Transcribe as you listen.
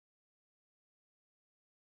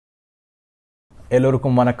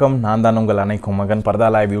எல்லோருக்கும் வணக்கம். நான் தான் உங்கள் அனை கொமகன்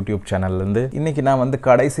பர்தாலாய் யூடியூப் சேனல்லேருந்து. இன்றைக்கி நான் வந்து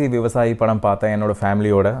கடைசி விவசாயி படம் பார்த்தேன் என்னோடய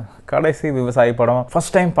ஃபேமிலியோட. கடைசி விவசாயி படம்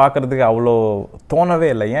ஃபஸ்ட் டைம் பார்க்குறதுக்கு அவ்வளோ தோணவே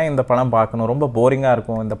இல்லை. ஏன் இந்த படம் பார்க்கணும், ரொம்ப போரிங்காக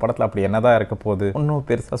இருக்கும், இந்த படத்தில் அப்படி என்னதான் இருக்க போகுது, ஒன்றும்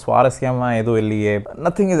பெருசாக சுவாரஸ்யமாக எதுவும் இல்லையே,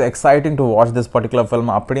 nothing is exciting to watch this particular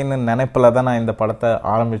film அப்படின்னு நினைப்பில் தான் நான் இந்த படத்தை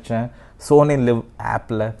ஆரம்பித்தேன். சோனி லிவ்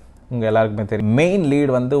ஆப்பில். உங்கள் எல்லாருக்குமே தெரியும், மெயின்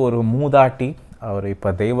லீட் வந்து ஒரு மூதாட்டி. அவர்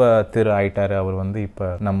இப்போ தெய்வ திரு ஆயிட்டார். அவர் வந்து இப்போ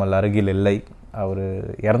நம்ம அருகில் இல்லை, அவர்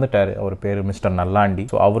இறந்துட்டார். அவர் பேர் மிஸ்டர் நல்லாண்டி.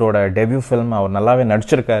 ஸோ அவரோட டெபியூ ஃபில்ம், அவர் நல்லாவே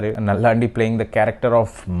நடிச்சிருக்காரு. Nallandi playing the character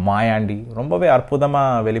of Mayandi ரொம்பவே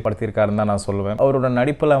அற்புதமாக வெளிப்படுத்தியிருக்காருன்னு தான் நான் சொல்லுவேன். அவரோட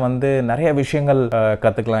நடிப்பில் வந்து நிறைய விஷயங்கள்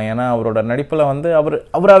கற்றுக்கலாம். ஏன்னா அவரோட நடிப்பில் வந்து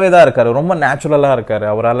அவராகவே தான் இருக்காரு, ரொம்ப நேச்சுரலாக இருக்காரு.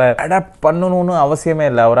 அவரால் அடாப்ட் பண்ணணும்னு அவசியமே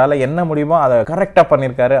இல்லை. அவரால் என்ன முடியுமோ அதை கரெக்டாக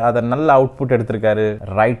பண்ணியிருக்காரு. அதை நல்ல அவுட்புட் எடுத்திருக்காரு.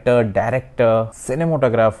 Writer, director,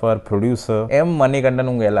 cinematographer, producer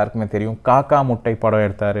Manikandan உங்கள் எல்லாருக்குமே தெரியும். காக்கா முட்டை படம்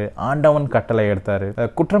எடுத்தார், ஆண்டவன் கட்டளை எடுத்தாரு,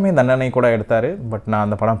 குற்றமே தண்டனை கூட எடுத்தாரு. பட் நான்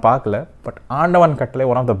அந்த படம் பார்க்கல. பட் ஆண்டவன் கட்டளை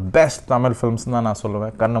one of the best Tamil films தான் நான்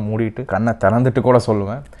சொல்லுவேன். கண்ணை மூடிட்டு கண்ணை திறந்துட்டு கூட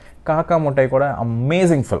சொல்லுவேன். காக்கா முட்டை கூட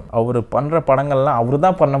அமேசிங் ஃபில்ம். அவர் பண்ணுற படங்கள்லாம் அவர்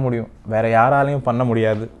தான் பண்ண முடியும், வேற யாராலையும் பண்ண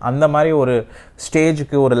முடியாது. அந்த மாதிரி ஒரு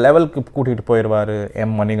ஸ்டேஜுக்கு, ஒரு லெவலுக்கு கூட்டிகிட்டு போயிடுவார்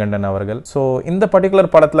மணிகண்டன் அவர்கள். ஸோ இந்த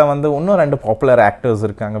பர்டிகுலர் படத்தில் வந்து இன்னும் 2 பாப்புலர் ஆக்டர்ஸ்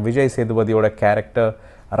இருக்காங்க. விஜய் சேதுபதியோட கேரக்டர்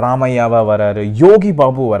ராமையாவா வராரு, யோகி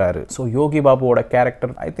பாபு வராரு. So Yogi பாபுவோட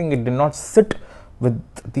character I think it did not sit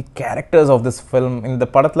with the characters of this film. இந்த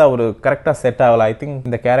படத்தில் அவர் கரெக்டாக செட் ஆகலை. ஐ திங்க்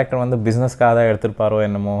இந்த கேரக்டர் வந்து பிஸ்னஸ்க்காக தான் எடுத்திருப்பாரோ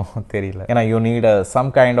என்னமோ தெரியல. ஏன்னா you need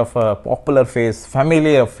some kind of popular face,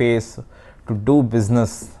 familiar face to do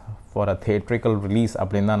business for a theatrical release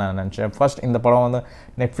அப்படின்னு தான் நான் நினச்சேன். ஃபர்ஸ்ட் இந்த படம் வந்து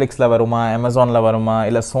நெட்ஃப்ளிக்ஸில் வருமா, அமேசானில் வருமா,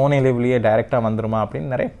 இல்லை சோனி லிவ்லேயே டைரெக்டாக வந்துருமா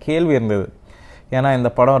அப்படின்னு நிறைய கேள்வி இருந்தது. ஏன்னா இந்த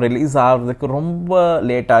படம் ரிலீஸ் ஆகிறதுக்கு ரொம்ப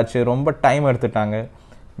லேட் ஆச்சு, ரொம்ப டைம் எடுத்துட்டாங்க.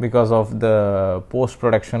 Because of the post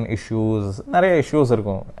production issues, நிறைய இஷ்யூஸ்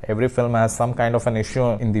இருக்கும். Every film has some kind of an issue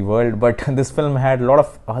in the world, but this film had lot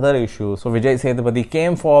of other issues. So Vijay Sethupathi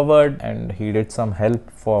came forward and he did some help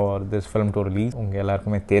for this film to release. உங்கள்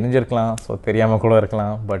எல்லாருக்குமே தெரிஞ்சிருக்கலாம், so தெரியாமல் கூட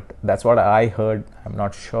இருக்கலாம். But that's what I heard. I'm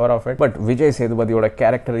not sure of it. But Vijay சேதுபதியோட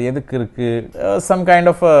character எதுக்கு இருக்குது, some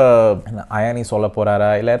kind of அயனி சொல்ல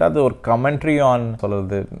போகிறாரா, இல்லை ஏதாவது ஒரு கமெண்ட்ரி ஆன்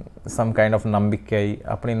சொல்லுறது, சம் கைண்ட் ஆஃப் நம்பிக்கை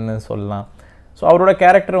அப்படின்னு சொல்லலாம். ஸோ அவரோட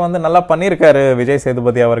கேரக்டர் வந்து நல்லா பண்ணியிருக்காரு விஜய்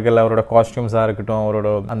சேதுபதி அவர்கள். அவரோட காஸ்டியூம்ஸாக இருக்கட்டும், அவரோட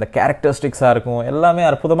அந்த கேரக்டரிஸ்டிக்ஸாக இருக்கும், எல்லாமே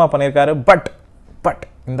அற்புதமாக பண்ணியிருக்காரு. பட்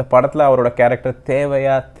இந்த படத்தில் அவரோட கேரக்டர்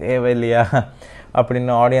தேவையா தேவையில்லையா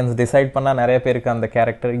அப்படின்னு ஆடியன்ஸ் டிசைட் பண்ணால் நிறைய பேருக்கு அந்த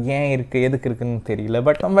கேரக்டர் ஏன் இருக்குது, எதுக்கு இருக்குன்னு தெரியல.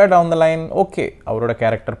 But somewhere down the line okay, அவரோட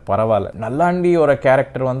கேரக்டர் பரவாயில்ல. நல்லாண்டியோட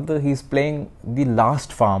கேரக்டர் வந்து he is playing the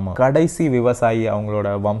last farmer, கடைசி விவசாயி.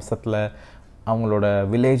 அவங்களோட வம்சத்தில், அவங்களோட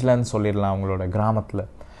வில்லேஜ்லன்னு சொல்லிடலாம், அவங்களோட கிராமத்தில்.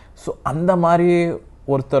 ஸோ அந்த மாதிரி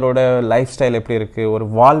ஒருத்தரோட லைஃப் ஸ்டைல் எப்படி இருக்குது, ஒரு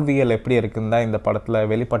வாழ்வியல் எப்படி இருக்குன்னு தான் இந்த படத்தில்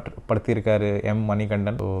வெளிப்படுத்தியிருக்காரு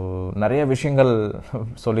மணிகண்டன். ஸோ நிறைய விஷயங்கள்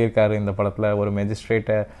சொல்லியிருக்காரு இந்த படத்தில். ஒரு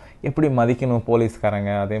மெஜிஸ்ட்ரேட்டை எப்படி மதிக்கணும்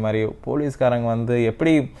போலீஸ்காரங்க, அதே மாதிரி போலீஸ்காரங்க வந்து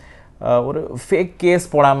எப்படி ஒரு ஃபேக் கேஸ்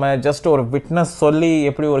போடாமல் ஜஸ்ட் ஒரு விட்னஸ் சொல்லி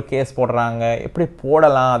எப்படி ஒரு கேஸ் போடுறாங்க, எப்படி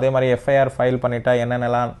போடலாம், அதே மாதிரி எஃப்ஐஆர் ஃபைல் பண்ணிட்டா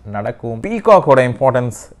என்னென்னலாம் நடக்கும். பீகாக்கோட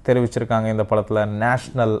இம்பார்ட்டன்ஸ் தெரிவிச்சிருக்காங்க இந்த படத்தில்.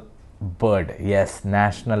 National bird, S,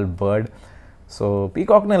 national bird. So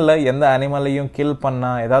பீகாக்னு இல்லை, எந்த அனிமலையும் கில்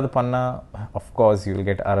பண்ணால், ஏதாவது பண்ணால் of course you will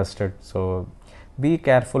get arrested. So be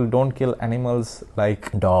careful, don't kill animals like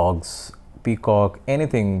tax, peacock,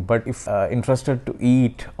 anything. But if interested to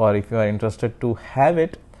eat, or if you are interested to have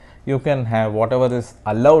it, you can have whatever is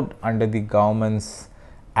allowed under the government's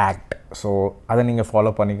act. So அதை நீங்கள்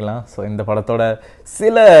follow பண்ணிக்கலாம். So இந்த படத்தோட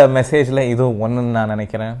சில மெசேஜில் இது ஒன்றுன்னு நான்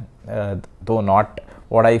நினைக்கிறேன். தோ not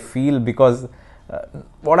what I feel, because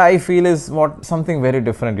what I feel is something very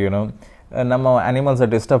different, you know. நம்ம அனிமல்ஸை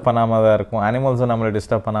டிஸ்டர்ப் பண்ணாமல் தான் இருக்கும், அனிமல்ஸும் நம்மளை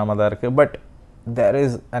டிஸ்டர்ப் பண்ணாமல் தான் இருக்குது. But there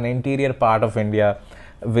is an interior part of India.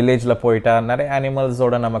 வில்லேஜில் போயிட்டா நிறைய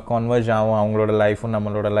அனிமல்ஸோட நம்ம கன்வர்ஜ் ஆகும். அவங்களோட லைஃப்பும்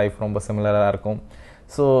நம்மளோட லைஃப் ரொம்ப சிமிலராக இருக்கும்.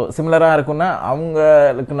 ஸோ சிமிலராக இருக்குன்னா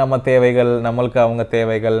அவங்களுக்கு நம்ம தேவைகள், நம்மளுக்கு அவங்க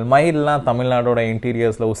தேவைகள். மயில்லாம் தமிழ்நாடோட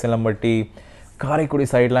இன்டீரியர்ஸில் உசிலம்பட்டி, காரைக்குடி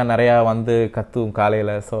சைட்லாம் நிறையா வந்து கத்தும்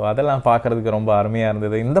காலையில். ஸோ அதெல்லாம் பார்க்குறதுக்கு ரொம்ப அருமையாக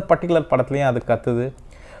இருந்தது. இந்த பர்டிகுலர் படத்துலையும் அது கத்துது.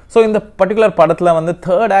 ஸோ இந்த பர்டிகுலர் படத்தில் வந்து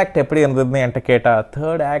தேர்ட் ஆக்ட் எப்படி இருந்ததுன்னு என்கிட்ட கேட்டால்,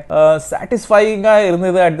 தேர்ட் ஆக்ட் சாட்டிஸ்ஃபைங்காக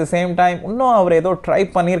இருந்தது. அட் த சேம் டைம் இன்னும் அவர் ஏதோ ட்ரை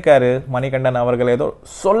பண்ணியிருக்காரு, மணிகண்டன் அவர்கள் ஏதோ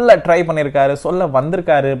சொல்ல ட்ரை பண்ணியிருக்காரு, சொல்ல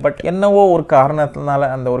வந்திருக்காரு. பட் என்னவோ ஒரு காரணத்தினால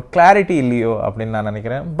அந்த ஒரு கிளாரிட்டி இல்லையோ அப்படின்னு நான்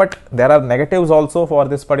நினைக்கிறேன். But there are negatives also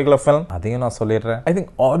for this particular film, அதையும் நான் சொல்லிடுறேன். ஐ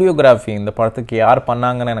திங்க் ஆடியோகிராஃபி இந்த படத்துக்கு யார்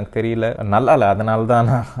பண்ணாங்கன்னு எனக்கு தெரியல, நல்லா இல்லை, அதனால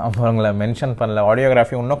தான் நான் அவங்களை மென்ஷன் பண்ணல.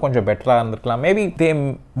 ஆடியோகிராஃபி இன்னும் கொஞ்சம் பெட்டராக இருந்திருக்கலாம். Maybe they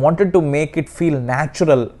wanted to make it feel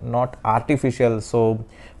natural not artificial. So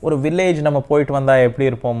ஒரு வில்லேஜ் நம்ம போயிட்டு வந்தால் எப்படி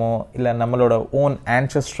இருப்போமோ, இல்லை நம்மளோட ஓன்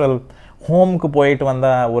ஆன்செஸ்ட்ரல் ஹோமுக்கு போயிட்டு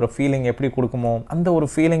வந்தால் ஒரு ஃபீலிங் எப்படி கொடுக்குமோ, அந்த ஒரு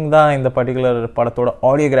ஃபீலிங் தான் இந்த பர்டிகுலர் படத்தோட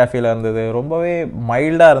ஆடியோகிராஃபியில் இருந்தது. ரொம்பவே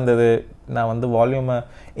மைல்டாக இருந்தது. நான் வந்து வால்யூமை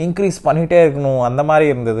இன்க்ரீஸ் பண்ணிகிட்டே இருக்கணும் அந்த மாதிரி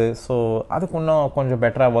இருந்தது. ஸோ அதுக்கு இன்னும் கொஞ்சம்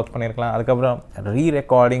பெட்டராக ஒர்க் பண்ணியிருக்கலாம். அதுக்கப்புறம்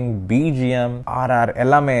ரீரெக்கார்டிங், பிஜிஎம், ஆர்ஆர்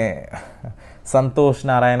எல்லாமே Santhosh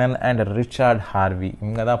Narayanan and Richard Harvey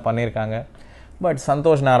இவங்க தான் பண்ணியிருக்காங்க. But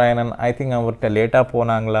Santhosh Narayanan I think அவர்கிட்ட லேட்டாக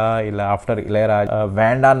போனாங்களா, இல்லை ஆஃப்டர் இளையராஜ்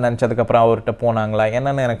வேண்டான்னு நினச்சதுக்கப்புறம் அவர்கிட்ட போனாங்களா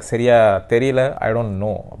என்னன்னு எனக்கு சரியாக தெரியல. I don't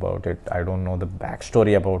know about it. I don't know the back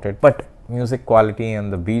story about it. But music quality and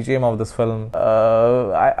the BGM of this film,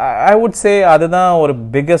 I would say அதுதான் ஒரு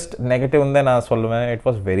biggest negative ன்னு நான் சொல்லுவேன். It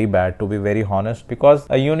was very bad, to be very honest, because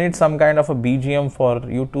you need some kind of a BGM for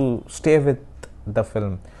you to stay with the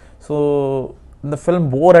film. So இந்த film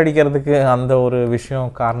போர் அடிக்கிறதுக்கு அந்த ஒரு விஷயம்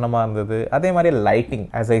காரணமாக இருந்தது. அதே மாதிரி lighting,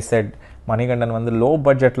 as I said, Manikandan வந்து லோ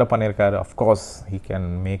பட்ஜெட்டில் பண்ணியிருக்காரு. Of course he can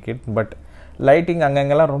make it, but lighting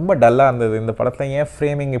அங்கங்கெல்லாம் ரொம்ப டல்லாக இருந்தது. இந்த படத்தில் ஏன்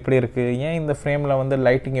ஃப்ரேமிங் இப்படி இருக்குது, ஏன் இந்த ஃப்ரேமில் வந்து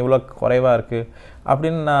லைட்டிங் இவ்வளோ குறைவாக இருக்குது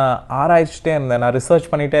அப்படின்னு நான் ஆராய்ச்சிட்டே இருந்தேன். நான் ரிசர்ச்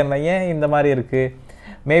பண்ணிகிட்டே இருந்தேன் ஏன் இந்த மாதிரி இருக்குது.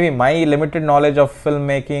 Maybe my limited knowledge of film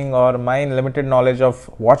making R my limited knowledge of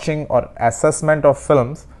வாட்சிங் R assessment of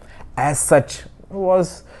films as such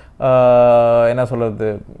was என்ன சொல்கிறது,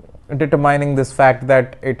 determining this fact that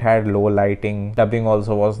it had low lighting, dubbing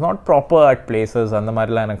also was not proper at places, அந்த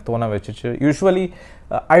மாதிரிலாம் எனக்கு தோண வச்சுச்சு. Usually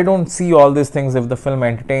I don't see all these things if the film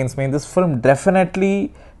entertains me. This film definitely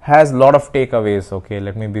has lot of takeaways. Okay,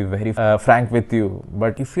 let me be very frank with you,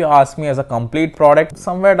 but if you ask me as a complete product,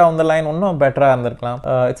 somewhere down the line இன்னும் பெட்டராக இருந்திருக்கலாம்.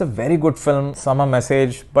 It's a very good film, summer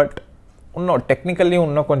message, but இன்னும் technically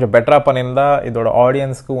இன்னும் கொஞ்சம் பெட்டராக பண்ணியிருந்தா இதோட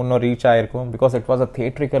ஆடியன்ஸ்க்கு இன்னும் ரீச் ஆகிருக்கும். Because it was a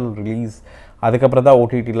theatrical release. அதுக்கப்புறம் தான்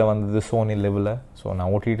ஓடிடியில் வந்தது சோனி லெவலில். ஸோ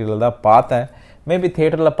நான் ஓடிடியில் தான் பார்த்தேன். மேபி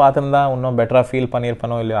தியேட்டரில் பார்த்துருந்தா இன்னும் பெட்டராக ஃபீல்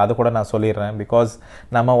பண்ணியிருப்பனோ இல்லையோ அது கூட நான் சொல்லிடுறேன். பிகாஸ்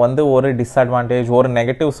நம்ம வந்து ஒரு டிஸ்அட்வான்டேஜ், ஒரு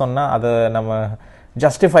நெகட்டிவ் சொன்னால் அதை நம்ம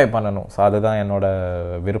ஜஸ்டிஃபை பண்ணணும். ஸோ அதுதான்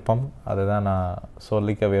என்னோடய விருப்பம், அதுதான் நான்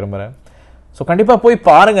சொல்லிக்க விரும்புகிறேன். ஸோ கண்டிப்பாக போய்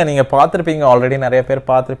பாருங்கள். நீங்கள் பார்த்துருப்பீங்க, ஆல்ரெடி நிறைய பேர்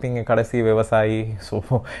பார்த்துருப்பீங்க கடைசி விவசாயி. ஸோ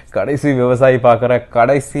கடைசி விவசாயி பார்க்குற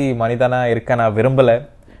கடைசி மனிதனாக இருக்க நான் விரும்பலை,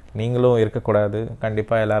 நீங்களும் இருக்கக்கூடாது.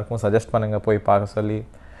 கண்டிப்பாக எல்லாருக்கும் சஜஸ்ட் பண்ணுங்கள் போய் பார்க்க சொல்லி.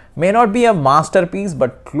 May not be a master piece,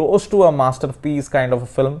 but close to a master piece kind of a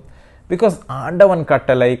film. Because ஆண்டவன்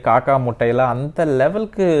கட்டளை, காக்கா முட்டையில் அந்த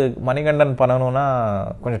லெவலுக்கு மணிகண்டன் பண்ணணும்னா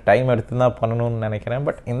கொஞ்சம் டைம் எடுத்து தான் பண்ணணும்னு நினைக்கிறேன்.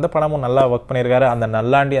 பட் இந்த படமும் நல்லா ஒர்க் பண்ணியிருக்காரு. அந்த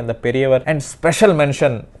நல்லாண்டி, அந்த பெரியவர், and special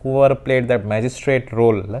mention whoever plate that magistrate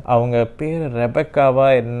role, அவங்க பேர் ரெபெக்காவா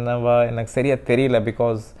என்னவா எனக்கு சரியாக தெரியல.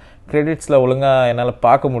 பிகாஸ் கிரெடிட்ஸில் ஒழுங்காக என்னால்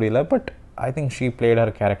பார்க்க முடியல. But I think she played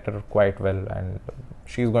her character quite well and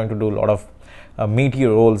she is going to do a lot of meaty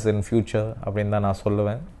roles in future அப்படின்னு தான் நான்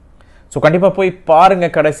சொல்லுவேன். ஸோ கண்டிப்பாக போய்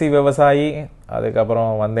பாருங்கள் கடைசி விவசாயி. அதுக்கப்புறம்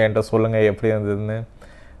வந்து என்கிட்ட சொல்லுங்கள் எப்படி இருந்ததுன்னு.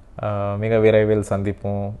 மிக விரைவில்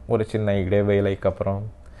சந்திப்போம் ஒரு சின்ன இடைவேளைக்கு அப்புறம்.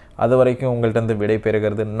 அது வரைக்கும் உங்கள்கிட்ட விடை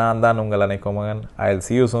பெறுகிறது நான் தான் உங்கள் அனை கோமகன். I'll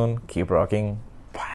see you soon. Keep rocking.